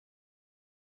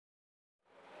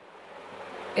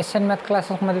SN. Math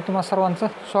क्लासेसमध्ये तुम्हा सर्वांचं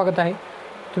स्वागत आहे.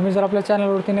 तुम्ही जर आपल्या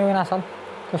चॅनलवरती नवीन असाल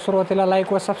तर सुरुवातीला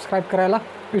लाईक व सबस्क्राईब करायला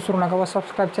विसरू नका व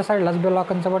सबस्क्राईबच्या साईडलाच बेल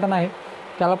आयकॉनचं बटन आहे,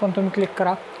 त्याला पण तुम्ही क्लिक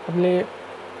करा.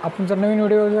 आपण जर नवीन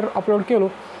व्हिडिओ जर अपलोड केलो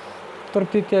तर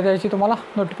त्याची तुम्हाला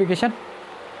नोटिफिकेशन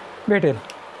भेटेल.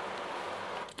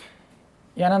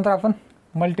 यानंतर आपण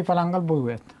मल्टिपल अँगल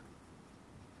बघूयात.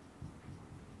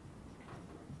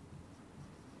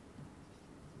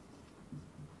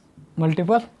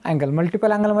 मल्टिपल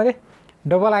अँगलमध्ये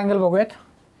डबल अँगल बघूयात.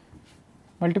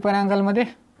 मल्टिपल अँगलमध्ये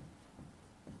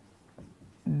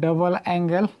डबल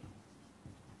अँगल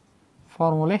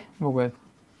फॉर्म्युले बघूयात.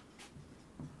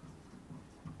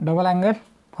 डबल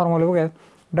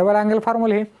अँगल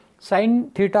फॉर्म्युले हे साइन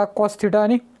थीटा, कॉस थीटा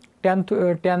आणि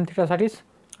टॅन थीटासाठीच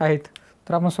आहेत.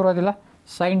 तर आपण सुरुवातीला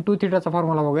साइन 2 थीटाचा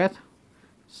फॉर्म्युला बघूयात.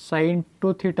 Sign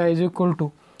 2 theta is equal to,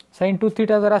 sign 2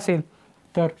 theta जर असेल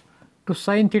तर to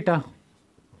sine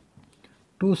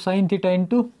theta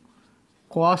into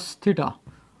cos theta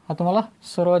हा तुम्हाला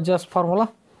सर्वात जास्त फॉर्म्युला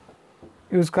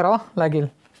यूज करावा लागेल.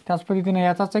 त्याच पद्धतीने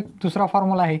याचाच एक दुसरा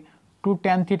फॉर्म्युला आहे to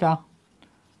tan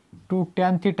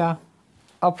theta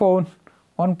upon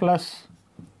 1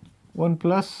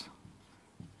 plus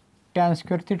tan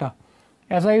square theta.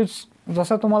 याचा यूज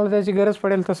जसं तुम्हाला त्याची गरज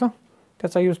पडेल तसं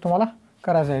त्याचा यूज तुम्हाला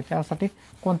करायचा आहे. त्यासाठी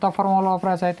कोणता फॉर्म्युला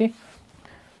वापरायचा आहे ते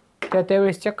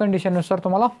त्यावेळेसच्या कंडिशननुसार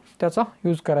तुम्हाला त्याचा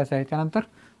यूज करायचा आहे. त्यानंतर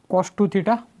कॉस 2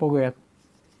 थीटा बघूयात.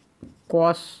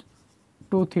 Cos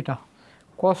 2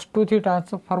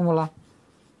 थीटाचा formula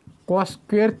cos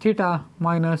square theta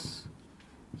minus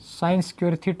sine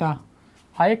square theta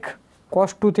हा एक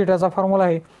कॉस 2 थीटाचा फॉर्म्युला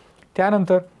आहे.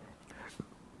 त्यानंतर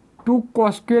 2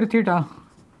 कॉस स्क्वेअर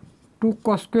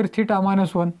थीटा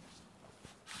मायनस 1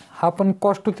 हा पण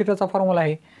कॉस 2 थीटाचा फॉर्म्युला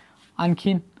आहे.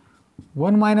 आणखीन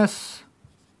 1 मायनस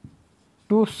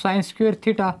 2 साइन स्क्वेअर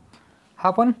थीटा हा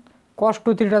पण कॉस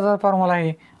 2 थीटाचा फॉर्म्युला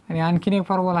आहे. आणि आणखीन एक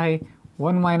फॉर्म्युला आहे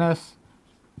 1 minus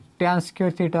tan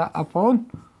square theta upon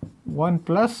 1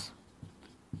 plus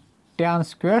tan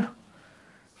square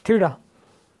theta.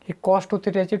 हे कॉस 2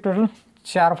 थीटाचे टोटल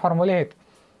 4 फॉर्म्युले आहेत.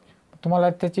 तुम्हाला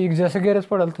त्याची जसं गरज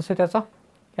पडेल तसं त्याचा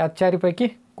या 4पैकी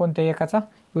कोणत्याही एकाचा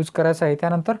यूज करायचा आहे.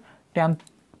 त्यानंतर टॅन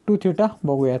 2 थीटा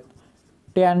बघूयात.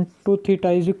 Tan 2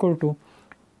 theta is equal to,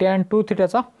 tan 2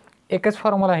 थीटाचा एकच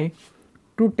फॉर्म्युला आहे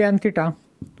to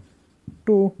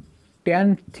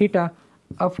tan theta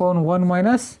upon 1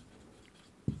 minus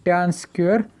tan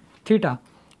square theta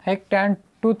हा एक टॅन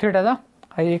 2 थीटाचा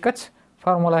हा एकच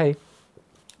फॉर्म्युला आहे.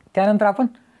 त्यानंतर आपण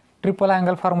ट्रिपल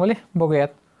अँगल फॉर्म्युले बघूयात.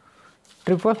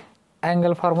 Triple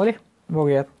angle फॉर्म्युले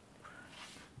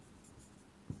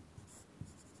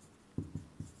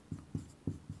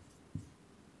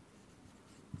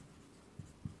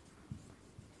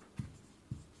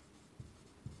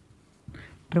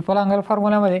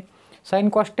फॉर्म्युल्यामध्ये sine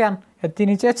cos tan या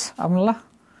तिन्हीचेच आपल्याला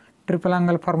ट्रिपल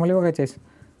अँगल फॉर्म्युले बघायचे आहेत.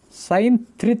 Sign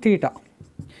 3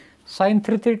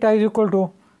 theta is equal to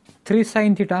 3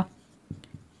 sine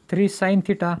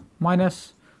theta minus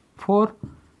 4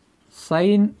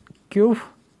 sine cube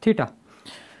theta.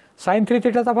 Sign 3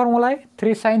 थीटाचा formula आहे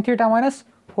 3 sine theta minus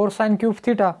 4 sine cube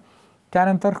theta.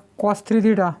 त्यानंतर cos 3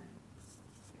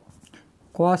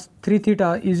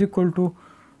 theta is equal to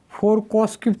 4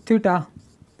 cos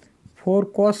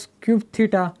cube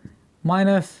theta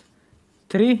minus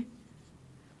 3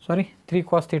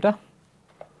 cos theta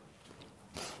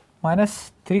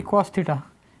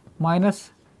minus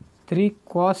 3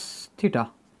 cos theta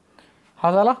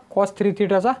हा झाला cos 3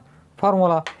 थीटाचा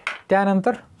formula.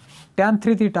 त्यानंतर tan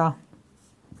 3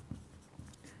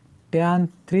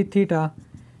 theta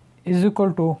is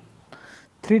equal to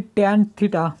 3 tan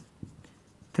theta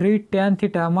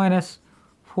minus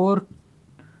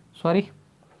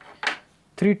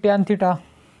 3 tan theta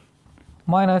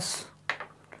minus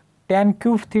tan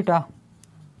cube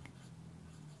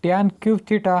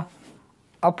theta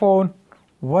upon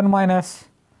 1 minus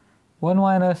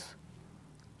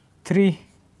 3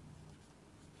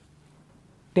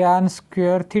 tan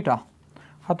square theta.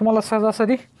 हा तुम्हाला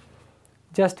सहजासहजी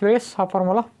जास्त वेळेस हा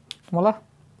formula तुम्हाला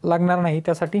लागणार नाही,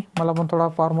 त्यासाठी मला पण थोडा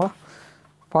फॉर्म्युला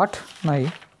पाठ नाही.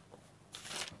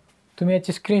 तुम्ही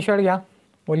याची स्क्रीनशॉट घ्या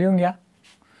व लिहून घ्या.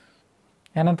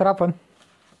 यानंतर आपण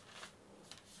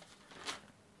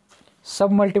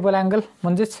सब मल्टिपल अँगल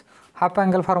म्हणजेच हाफ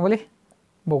अँगल फॉर्म्युले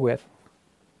बघूयात.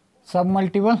 सब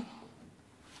मल्टिपल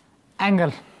अँगल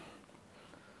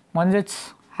म्हणजेच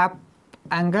हाफ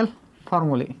अँगल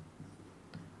फॉर्म्युले.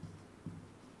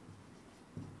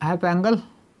 हाफ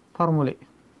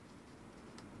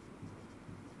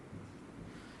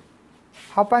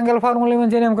अँगल फॉर्म्युले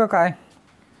म्हणजे नेमकं काय?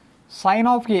 साइन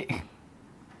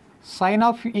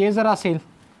ऑफ ए जर असेल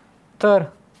तर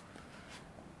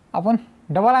आपण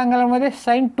डबल अँगलमध्ये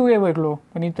sin 2a भेटलो,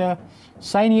 पण इथं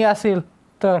sin a असेल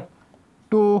तर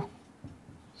 2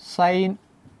 sin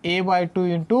a/2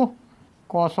 into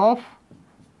cos of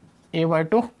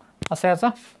a/2 असं याचा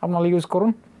आपल्याला यूज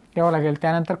करून घ्यावं लागेल.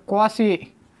 त्यानंतर कॉस ए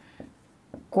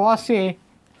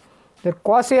जर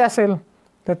कॉस ए असेल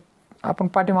तर आपण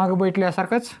पाठीमागं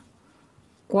बैठल्यासारखंच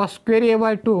cos square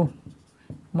a/2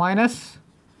 minus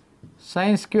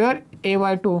sine square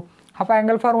a/2 half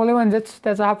angle फॉर्म्युले म्हणजेच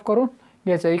त्याचा हाफ करून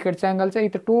घ्यायचा. इकडच्या अँगलचं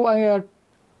इथं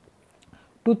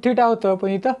 2 थीटा होतं, पण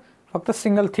इथं फक्त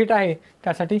सिंगल थीटा आहे.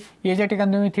 त्यासाठी याच्या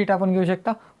ठिकाणी तुम्ही थीटा पण घेऊ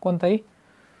शकता, कोणताही,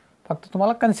 फक्त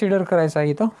तुम्हाला कन्सिडर करायचं आहे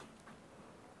इथं.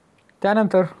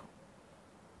 त्यानंतर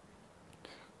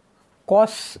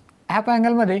कॉस हाफ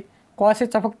अँगलमध्ये कॉस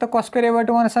एचा फक्त cos square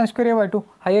a/2 minus sine square a/2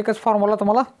 हा एकच फॉर्म्युला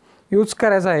तुम्हाला यूज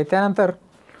करायचा आहे. त्यानंतर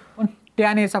आपण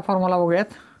टॅन एचा फॉर्म्युला बघूयात.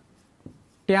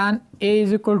 Tan A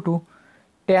is equal to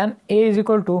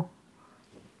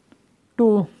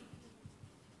 2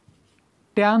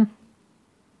 tan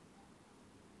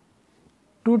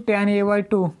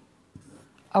a/2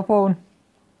 upon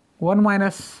 1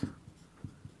 minus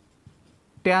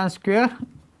tan square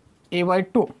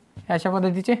a/2 अशा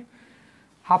पद्धतीचे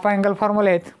हाफ अँगल फॉर्म्युले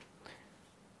आहेत.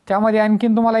 त्यामध्ये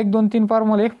आणखीन तुम्हाला 1 2 3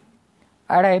 फॉर्म्युले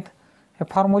ॲड आहेत. हे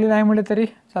फॉर्म्युले नाही म्हटले तरी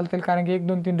चालतील, कारण की 1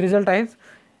 2 3 रिझल्ट आहेत,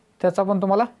 त्याचा पण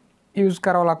तुम्हाला यूज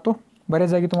करावा लागतो. बऱ्याच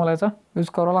जागी तुम्हाला याचा यूज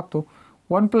करावा लागतो.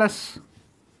 1 प्लस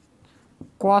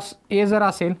कॉस ए जर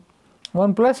असेल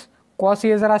 1 प्लस कॉस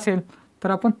ए जर असेल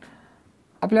तर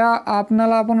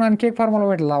आपणाला आणखी एक फॉर्म्युला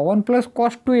भेटला 1 प्लस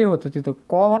कॉस 2a होतं. तिथं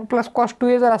 1 प्लस कॉस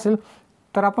 2a जर असेल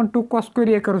तर आपण 2 कॉस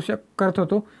स्क्वेअर a करत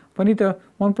होतो, पण इथं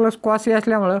 1 प्लस कॉस ए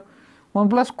असल्यामुळं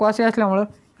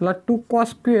याला 2 कॉस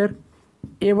स्क्वेअर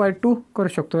a/2 करू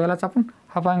शकतो. यालाच आपण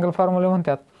हाफ अँगल फॉर्म्युले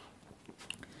म्हणतात.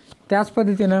 त्याच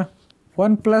पद्धतीनं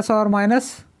 1 प्लस ऑर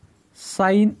मायनस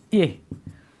साइन ए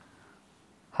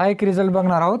हा एक रिझल्ट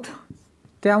बघणार आहोत.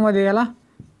 त्यामध्ये याला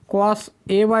cos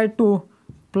a/2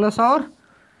 plus or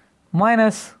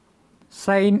minus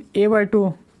sign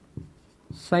a/2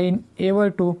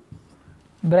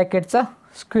 ब्रॅकेटचा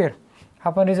square हा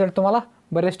पण रिझल्ट तुम्हाला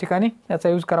बऱ्याच ठिकाणी याचा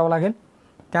यूज करावा लागेल.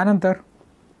 त्यानंतर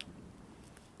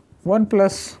 1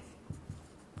 plus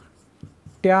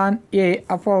tan A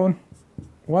upon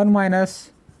 1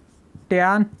 minus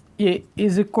tan A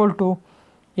is equal to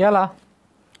याला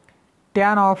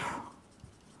टॅन ऑफ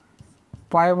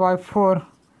π/4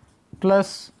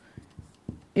 प्लस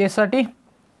एसाठी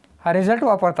हा रिझल्ट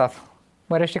वापरतात.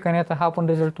 बऱ्याच ठिकाणी आता हा पण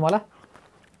रिझल्ट तुम्हाला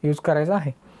यूज करायचा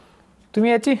आहे.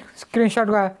 तुम्ही याची स्क्रीनशॉट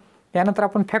घ्या. त्यानंतर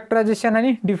आपण फॅक्टरायझेशन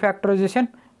आणि डिफॅक्टरायझेशन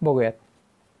बघूयात.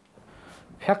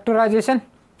 फॅक्टरायझेशन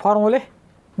फॉर्म्युले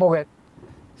बघूयात.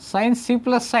 Sign C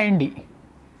plus sign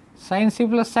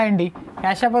D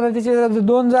अशा पद्धतीचे जर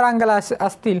 2 जर अँगल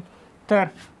असतील तर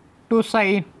 2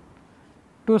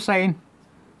 sign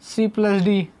C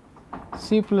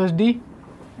plus D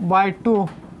bye 2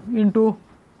 into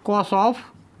cos of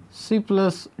C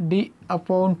plus D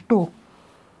upon 2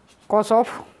 cos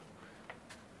of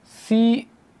C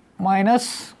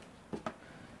minus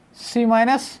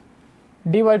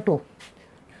D bye 2.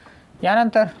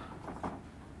 यानंतर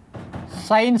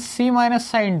sign C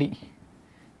minus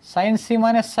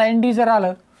sign D जर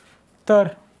आलं तर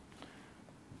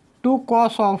 2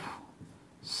 cos of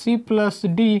C plus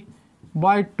D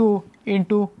bye 2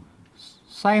 into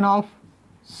sine of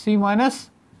C minus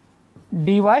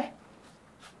D bye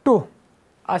 2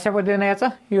 अशा पद्धतीने याचा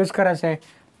use करायचा आहे.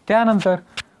 त्यानंतर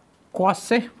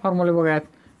कॉसचे फॉर्म्युले बघूयात.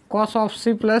 Cos of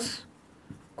C plus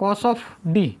cos of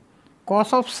D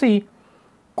cos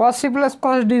C plus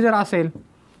cos D जर असेल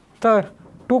तर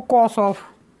 2 cos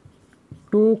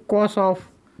of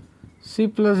C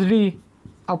plus D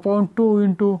upon 2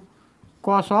 into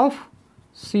cos of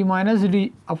C minus D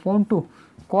upon 2.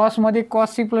 कॉसमध्ये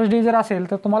cos C plus D जर असेल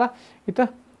तर तुम्हाला इथं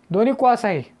दोन्ही कॉस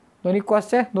आहे, दोन्ही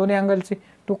कॉसचे दोन्ही अँगलचे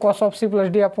 2 cos of C plus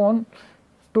D upon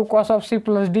 2 cos of C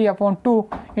plus D upon 2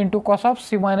 into cos of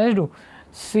C minus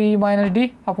D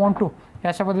upon 2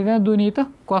 अशा पद्धतीने दोन्ही इथं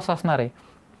कॉस असणार आहे.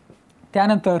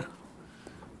 त्यानंतर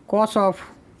cos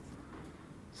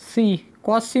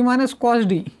C minus cos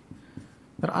D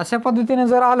तर अशा पद्धतीने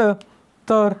जर आलं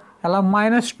तर याला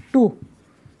 -2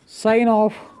 sign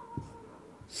of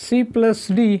C plus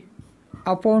D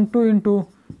upon 2 into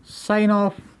sine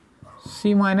of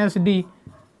C minus D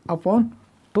upon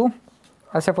 2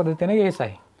 अशा पद्धतीने घ्यायचं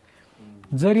आहे.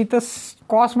 जर इथं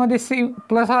कॉसमध्ये सी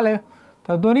प्लस आलं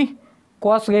तर दोन्ही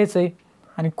कॉस घ्यायचं आहे,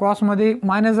 आणि कॉसमध्ये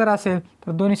मायनस जर असेल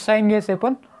तर दोन्ही साईन घ्यायचं आहे,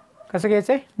 पण कसं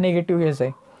घ्यायचं आहे, निगेटिव्ह घ्यायचं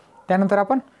आहे. त्यानंतर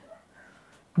आपण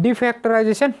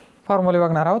डिफॅक्टरायझेशन फॉर्म्युले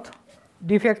बघणार आहोत.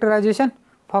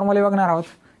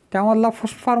 त्यामधला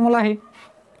फर्स्ट फॉर्म्युला आहे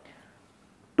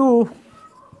 2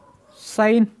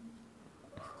 sin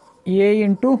a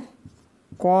into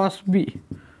cos B.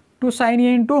 2 sin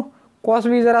a into cos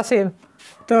बी जर असेल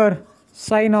तर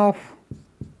sign of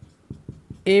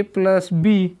A plus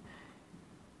B,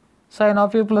 sign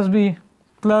of A plus B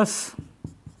plus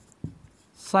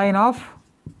sign of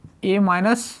A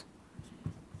minus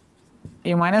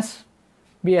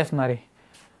बी असणार आहे.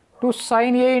 2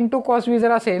 sin a इंटू कॉस बी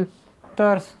जर असेल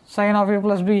तर sign of A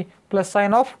plus B plus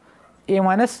sign of A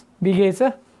minus बी घ्यायचं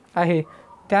आहे.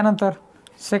 त्यानंतर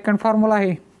सेकंड फॉर्म्युला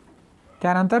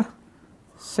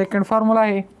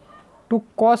आहे 2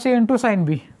 cos a into sine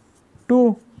B,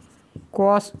 2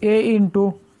 cos a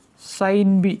into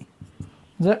sine B.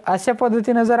 जर अशा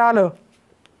पद्धतीनं जर आलं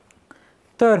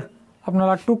तर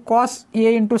आपल्याला 2 cos a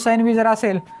into sine B जर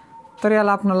असेल तर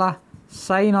याला आपल्याला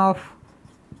sign of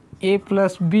A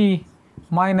plus B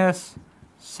minus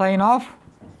sign of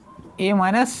A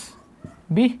minus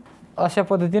बी अशा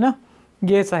पद्धतीनं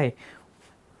घ्यायचं आहे.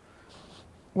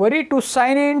 वरी 2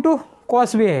 sin a इंटू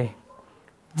कॉस बी आहे.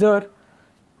 जर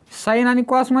साइन आणि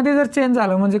कॉसमध्ये जर चेंज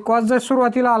झालं म्हणजे कॉस जर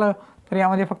सुरुवातीला आलं तर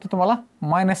यामध्ये फक्त तुम्हाला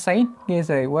मायनस साइन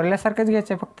घ्यायचं आहे. वरल्यासारखंच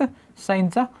घ्यायचं आहे, फक्त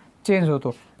साइनचा चेंज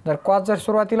होतो. जर कॉस जर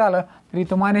सुरुवातीला आलं तर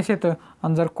इथं मायनस येतं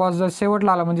आणि जर कॉस जर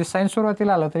शेवटला आलं म्हणजे साइन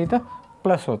सुरुवातीला आलं तर इथं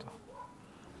प्लस होतं.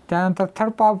 त्यानंतर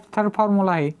थर्ड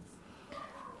फॉर्म्युला आहे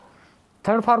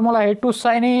 2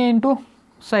 sin a into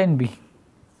sine B,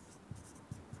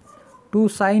 2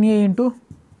 sin a into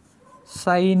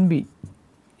sine B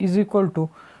is equal to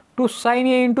 2 sin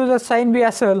a into जर साइन बी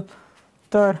असेल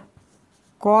तर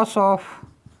cos of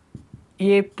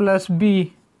A plus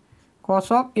B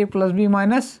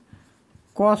minus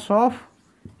cos of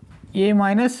A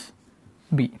minus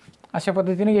बी अशा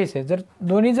पद्धतीने घ्यायचं आहे. जर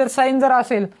दोन्ही जर साइन जर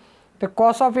असेल तर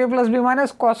cos of A plus B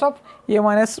minus cos of A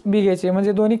minus बी घ्यायचे,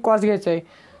 म्हणजे दोन्ही कॉस घ्यायचे आहे.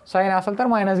 साइन असेल तर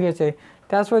मायनस घ्यायचे आहे.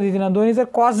 त्याच पद्धतीनं दोन्ही जर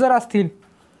कॉस जर असतील,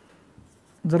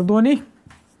 जर दोन्ही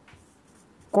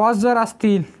कॉस जर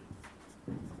असतील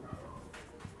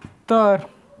तर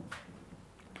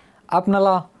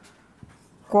आपल्याला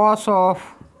cos of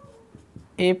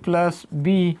A plus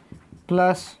B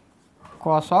plus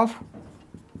cos of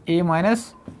A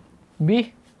minus बी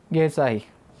घ्यायचं आहे.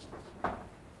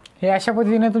 हे अशा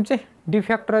पद्धतीने तुमचे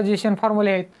डिफॅक्टरायझेशन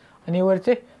फॉर्म्युले आहेत आणि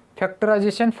वरचे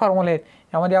फॅक्टरायझेशन फॉर्म्युले आहेत.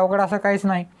 यामध्ये अवघड असं काहीच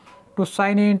नाही. 2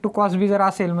 sin a इंटू कॉस बी जर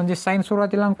असेल म्हणजे साइन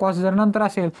सुरुवातीला आणि कॉस जर नंतर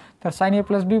असेल तर साइन ए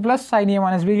प्लस बी प्लस साइन ए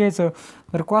मायनस बी घ्यायचं.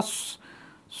 जर कॉस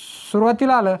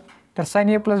सुरुवातीला आलं तर साइन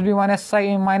ए प्लस बी मायनस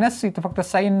साइन मायनस, इथं फक्त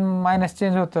साइन मायनस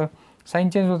चेंज होतं, साइन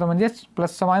चेंज होतं म्हणजेच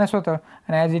प्लसचं मायनस होतं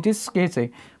आणि ॲज इट इज घ्यायचं आहे.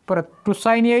 परत 2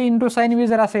 sin a into sine B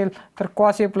जर असेल तर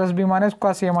cos A plus B minus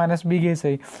cos A minus बी घ्यायचं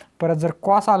आहे. परत जर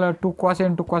कॉस आलं 2 cos a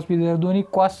इंटू कॉस बी, जर दोन्ही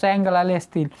कॉसचे अँगल आले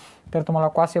असतील तर तुम्हाला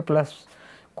cos A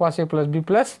plus B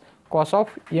plus cos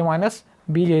of A minus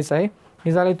बी घ्यायचं आहे.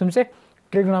 हे झाले तुमचे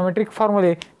ट्रिग्नोमेट्रिक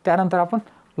फॉर्म्युले. त्यानंतर आपण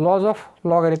लॉज ऑफ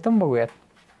लॉगरिथम बघूयात.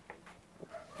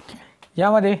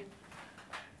 यामध्ये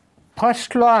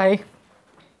फर्स्ट लॉ आहे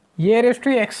ए raise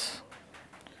to x.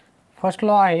 First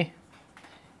law आहे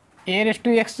ए रेस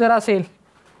टू एक्स जर असेल,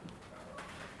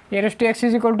 ए raise to x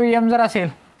is equal to M जर असेल,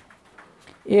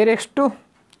 ए raise to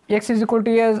x is equal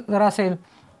to ए जर असेल,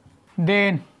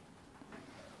 then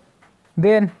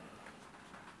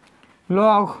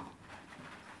log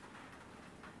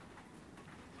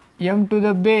m to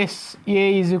the base A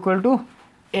is equal to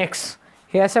x.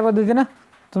 हे अशा पद्धतीनं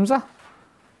तुमचा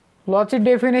लॉची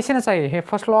डेफिनेशनच आहे. हे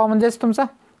फर्स्ट लॉ म्हणजेच तुमचा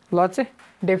लॉचे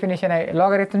डेफिनेशन आहे,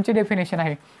 लॉगरिथमची डेफिनेशन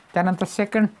आहे. त्यानंतर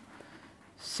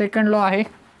सेकंड लॉ आहे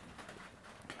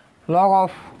log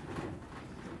of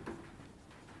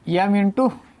M into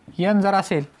N जर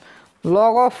असेल,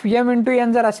 log of M into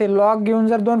N जर असेल, लॉग घेऊन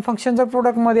जर दोन फंक्शन जर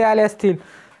प्रोडक्टमध्ये आले असतील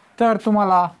तर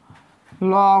तुम्हाला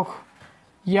log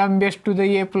M base to the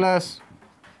A plus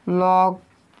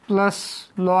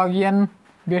log N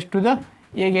base to the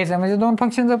ए घ्यायचं. म्हणजे दोन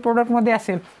फंक्शन जर प्रोडक्टमध्ये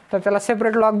असेल तर त्याला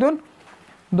सेपरेट लॉग देऊन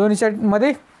दोन्हीच्या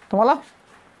मध्ये तुम्हाला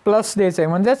प्लस द्यायचं आहे,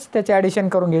 म्हणजेच त्याचे ॲडिशन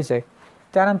करून घ्यायचं आहे.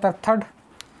 त्यानंतर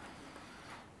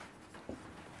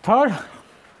थर्ड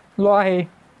लॉ आहे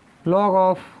log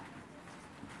of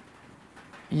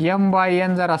M bye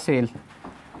N जर असेल,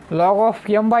 log of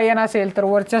M bye N असेल तर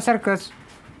वरच्यासारखंच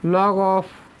log of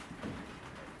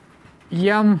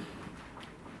M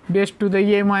base to the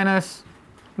A minus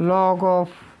log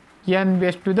of N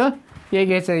base to the ए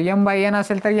घ्यायचं आहे. एम बाय एन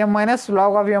असेल तर M minus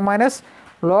log of M minus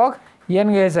log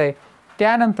N घ्यायचं आहे.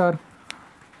 त्यानंतर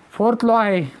फोर्थ लॉ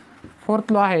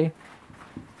आहे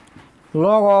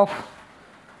log of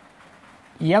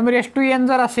M raise to N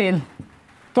जर असेल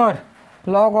तर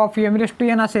log of M raise to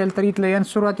N असेल तर इथलं एन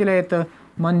सुरुवातीला येतं,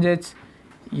 म्हणजेच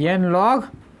एन लॉग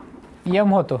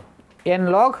एम होतं, एन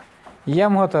लॉग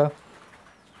एम होतं.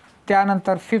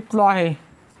 त्यानंतर फिफ्थ लॉ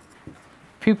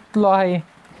आहे,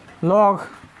 log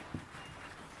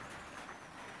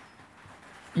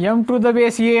M to the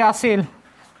base ए असेल,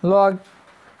 log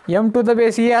M to the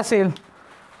base ए असेल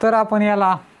तर आपण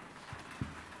याला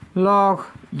log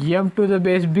M to the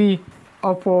base B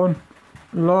upon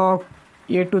log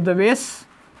A to the base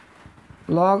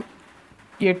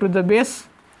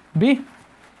बी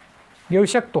घेऊ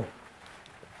शकतो.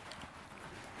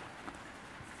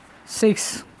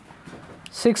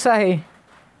 6 आहे,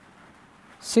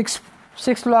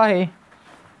 सिक्स लॉ आहे,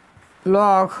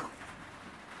 log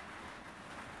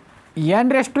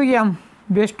N raise to M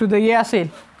base to the ए असेल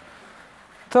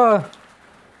तर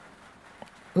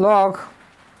log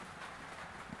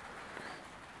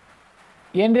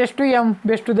N raise to M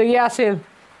base to the ए असेल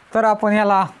तर आपण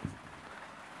याला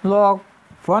log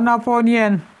 1 upon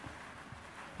N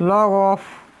log of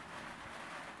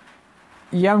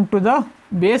M to the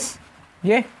base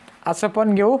ए असं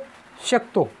पण घेऊ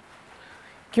शकतो.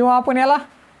 किंवा आपण याला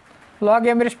log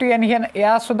M raise to N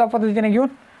या सुद्धा पद्धतीने घेऊन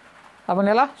आपण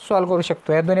याला सॉल्व करू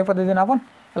शकतो. या दोन्ही पद्धतीने आपण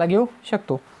याला घेऊ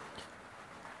शकतो.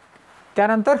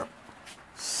 त्यानंतर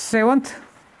सेवन्थ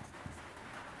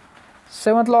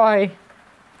लॉ आहे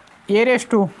ए raise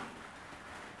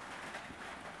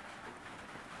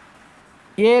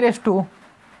to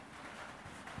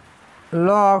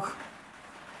log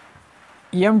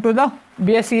M to the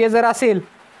base ए जर असेल,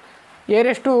 ए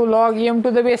raise to log M to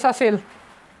the base असेल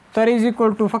तर इज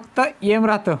इक्वल टू फक्त एम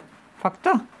राहतं.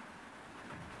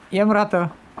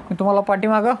 मी तुम्हाला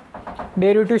पाठीमागं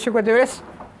डेरिव्हेटिव्ह शिकवते वेळेस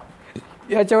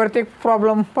याच्यावरती एक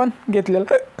प्रॉब्लेम पण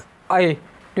घेतलेला आहे.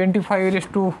 25 रेस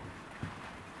टू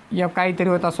या काहीतरी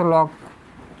होत असं लॉग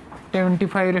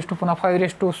 25 रेस टू पुन्हा 5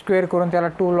 रेस टू स्क्वेअर करून त्याला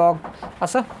 2 लॉग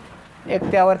असं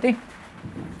एक त्यावरती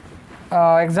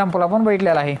एक्झाम्पल आपण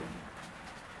बघितलेला आहे.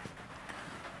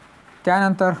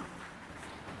 त्यानंतर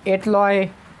 8 लॉ आहे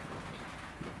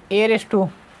ए raise to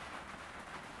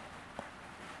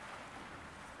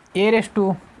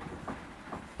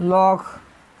log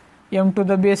M to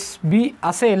the base बी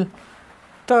असेल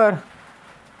तर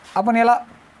आपण याला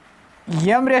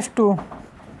M raise to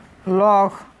log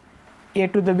A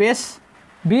to the base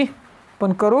बी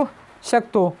पण करू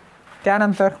शकतो.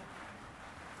 त्यानंतर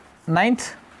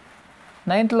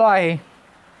नाइन्थ लॉ आहे,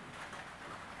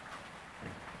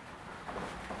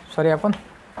 आपण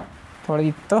थोडं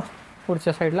इथं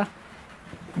पुढच्या साईडला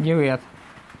घेऊयात.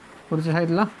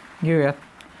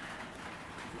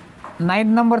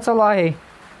 9 नंबरचा लॉ आहे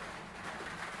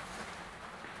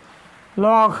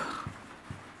log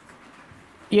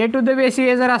A to the base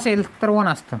ए जर असेल तर 1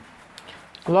 असतं.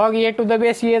 Log A to the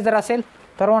base ए जर असेल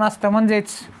तर 1 असतं.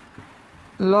 म्हणजेच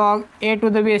log A to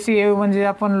the base ए म्हणजे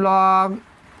आपण लॉग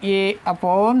ए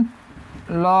अपॉन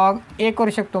लॉग ए करू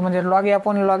शकतो. म्हणजे लॉग ए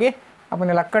अपॉन लॉग ए आपण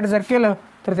याला कट जर केलं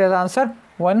तर त्याचा आन्सर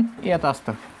 1 येत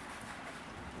असतं.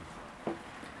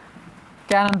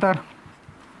 त्यानंतर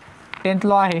 10th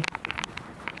लॉ आहे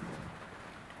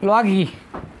log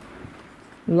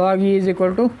E is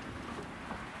equal to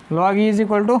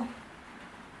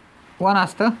 1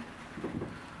 असतं.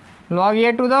 Log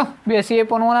A to the base ए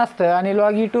पण 1 असतं आणि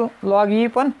लॉग ई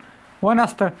पण 1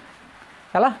 असतं.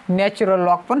 याला नॅचरल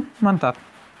लॉग पण म्हणतात.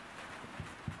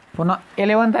 पुन्हा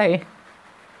 11th आहे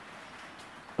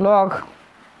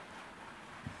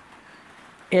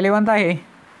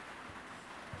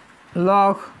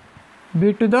log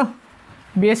B to the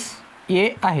base ए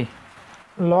आहे.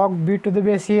 Log B to the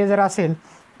base ए जर असेल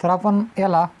तर आपण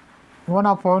याला 1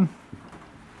 upon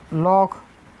log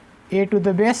A to the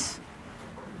base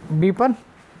बी पण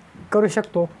करू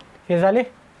शकतो. हे झाले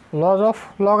लॉज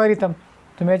ऑफ लॉगरिथम.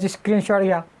 तुम्ही याची स्क्रीनशॉट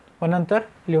घ्या व नंतर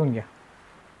लिहून घ्या.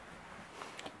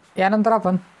 यानंतर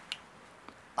आपण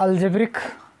अल्जेब्रिक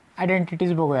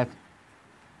आयडेंटिटीज बघूयात.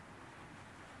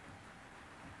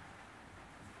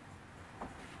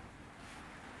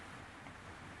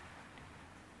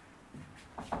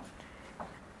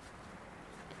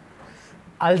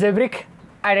 अल्जेब्रिक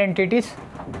आयडेंटिटीज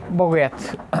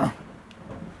बघूयात.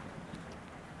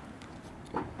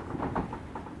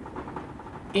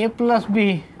 ए प्लस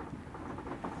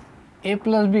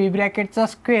बी ब्रॅकेटचा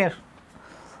स्क्वेअर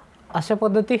अशा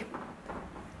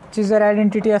पद्धतीची जर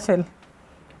आयडेंटिटी असेल,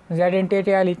 म्हणजे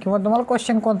आयडेंटिटी आली किंवा तुम्हाला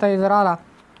क्वेश्चन कोणताही जर आला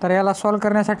तर याला सॉल्व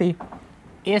करण्यासाठी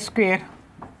ए स्क्वेअर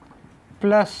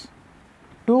प्लस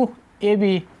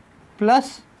 2ab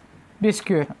प्लस बी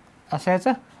स्क्वेअर असं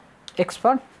याचं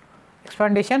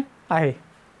एक्सपांडेशन आहे.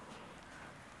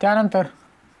 त्यानंतर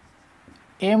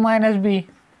ए मायनस बी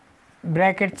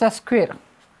ब्रॅकेटचा स्क्वेअर,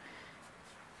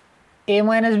 ए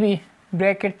मायनस बी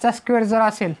ब्रॅकेटचा स्क्वेअर जर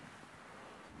असेल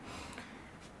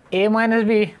ए मायनस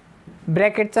बी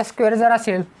ब्रॅकेटचा स्क्वेअर जर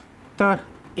असेल तर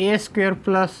ए स्क्वेअर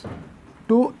प्लस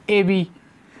 2ab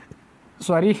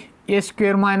सॉरी ए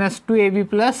स्क्वेअर मायनस 2ab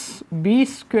प्लस बी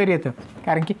स्क्वेअर येतं,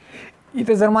 कारण की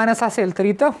इथं जर मायनस असेल तर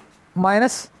इथं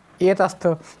मायनस येत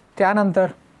असतं. त्यानंतर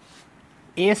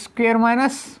ए square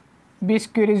minus B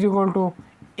square is equal to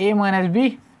A minus बी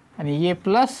आणि ए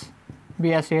प्लस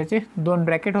बी असे याचे दोन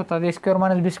ब्रॅकेट होतात. ए स्क्वेअर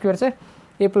मायनस बी स्क्वेअरचे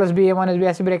ए प्लस बी ए मायनस बी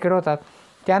असे ब्रॅकेट होतात.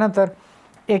 त्यानंतर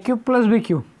ए क्यूब प्लस बी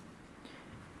क्यूब,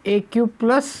 ए क्यूब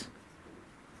प्लस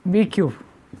बी क्यूब,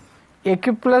 ए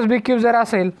क्यूब प्लस बी क्यूब जर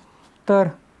असेल तर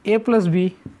ए plus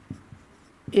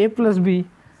B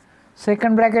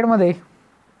second ब्रॅकेटमध्ये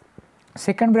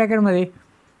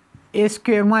A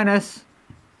square minus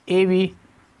A B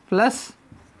plus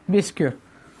B square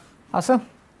असं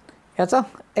याचं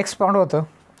एक्सपाउंड होतं.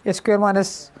 ए square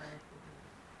minus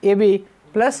A B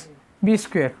plus B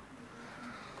square.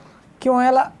 किंवा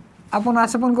याला आपण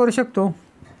असं पण करू शकतो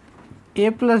ए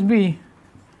प्लस बी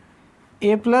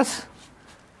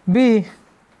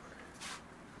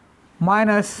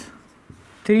मायनस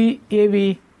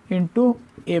 3ab इंटू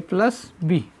ए प्लस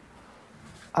बी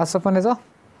असं पण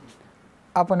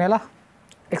आपण याला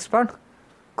एक्सपांड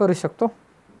करू शकतो.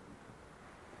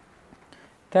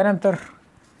 त्यानंतर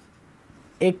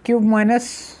ए cube minus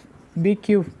B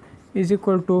cube is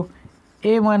equal to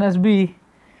A minus B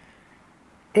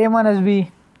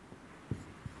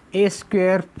A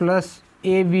square plus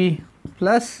A B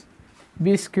plus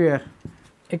B square.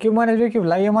 A cube minus B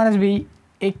क्यूबला A minus B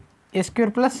A square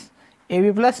plus A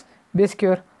B plus B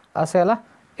square असं याला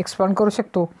expand करू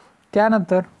शकतो.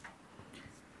 त्यानंतर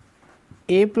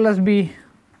ए plus बी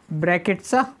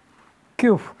ब्रॅकेटचा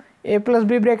cube, ए plus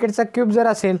बी ब्रॅकेटचा cube जर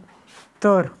असेल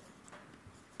तर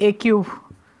ए cube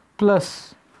plus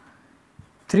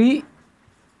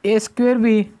 3a square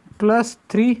बी plus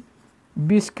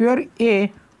 3b square ए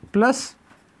plus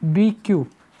बी cube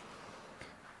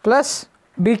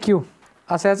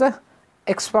असं याचं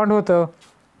एक्सपांड होतं.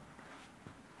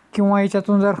 किंवा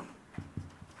याच्यातून जर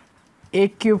ए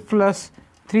क्यूब प्लस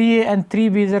 3a आणि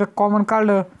 3b जर कॉमन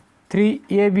काढलं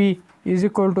 3ab इज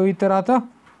इक्वल टू इथं राहतं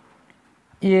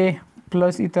ए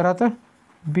प्लस इथं राहतं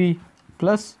बी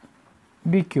प्लस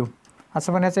बी क्यूब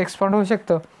असं पण याचं एक्सपांड होऊ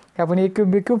शकतं. की आपण ए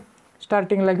क्यूब बी क्यूब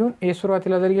स्टार्टिंगला घेऊन ए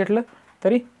सुरुवातीला जरी घेतलं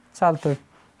तरी चालतं.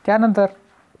 त्यानंतर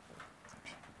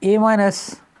ए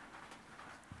minus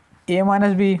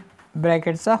B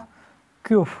ब्रॅकेटचा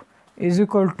cube is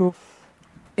equal to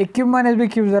A cube minus B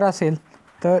cube जर असेल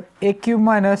तर ए क्यूब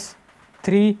मायनस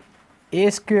 3a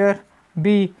स्क्वेअर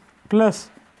बी प्लस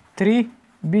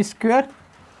 3b स्क्वेअर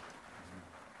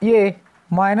ए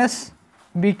मायनस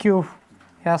बी क्यूब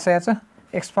हे असं याचं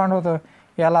एक्सपांड होतं.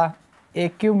 याला ए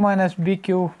क्यूब मायनस बी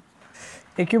क्यूब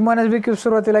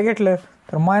सुरुवातीला घेतलं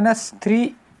तर मायनस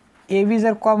 3ab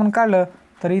जर कॉमन काढलं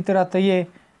तर इथं राहतं ए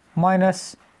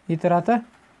मायनस इथं राहतं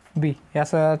बी हे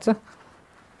असं याचं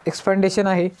एक्सपांडेशन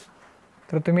आहे.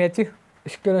 तर तुम्ही याची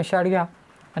स्क्रीनशॉट घ्या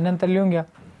आणि नंतर लिहून घ्या.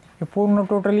 हे पूर्ण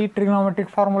टोटली ट्रिग्नोमेट्रिक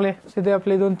फॉर्म्युले सध्या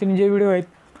आपले 2-3 जे व्हिडिओ आहेत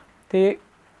ते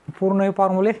पूर्ण हे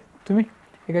फॉर्म्युले तुम्ही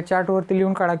एका चार्टवरती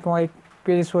लिहून काढा किंवा एक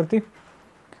पेजेसवरती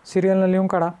सिरियलनं लिहून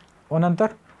काढा व नंतर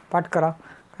पाठ करा.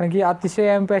 कारण की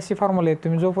अतिशय MPSC फॉर्म्युले आहेत.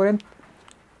 तुम्ही जोपर्यंत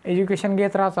एज्युकेशन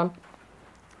घेत राहाल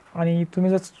आणि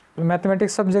तुम्ही जर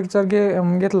मॅथमॅटिक्स सब्जेक्ट जर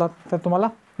घेतलात तर तुम्हाला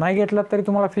नाही घेतलात तरी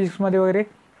तुम्हाला फिजिक्समध्ये वगैरे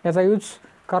याचा यूज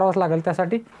करावाच लागेल.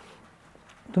 त्यासाठी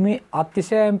तुम्ही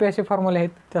अतिशय MPSC फॉर्म्युले आहेत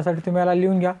त्यासाठी तुम्ही याला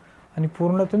लिहून घ्या आणि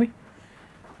पूर्ण तुम्ही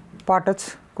पाठच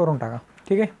करून टाका.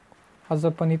 ठीक आहे. आज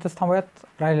आपण इथंच थांबूयात.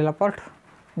 राहिलेला पार्ट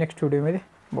नेक्स्ट व्हिडिओमध्ये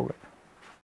बघूया.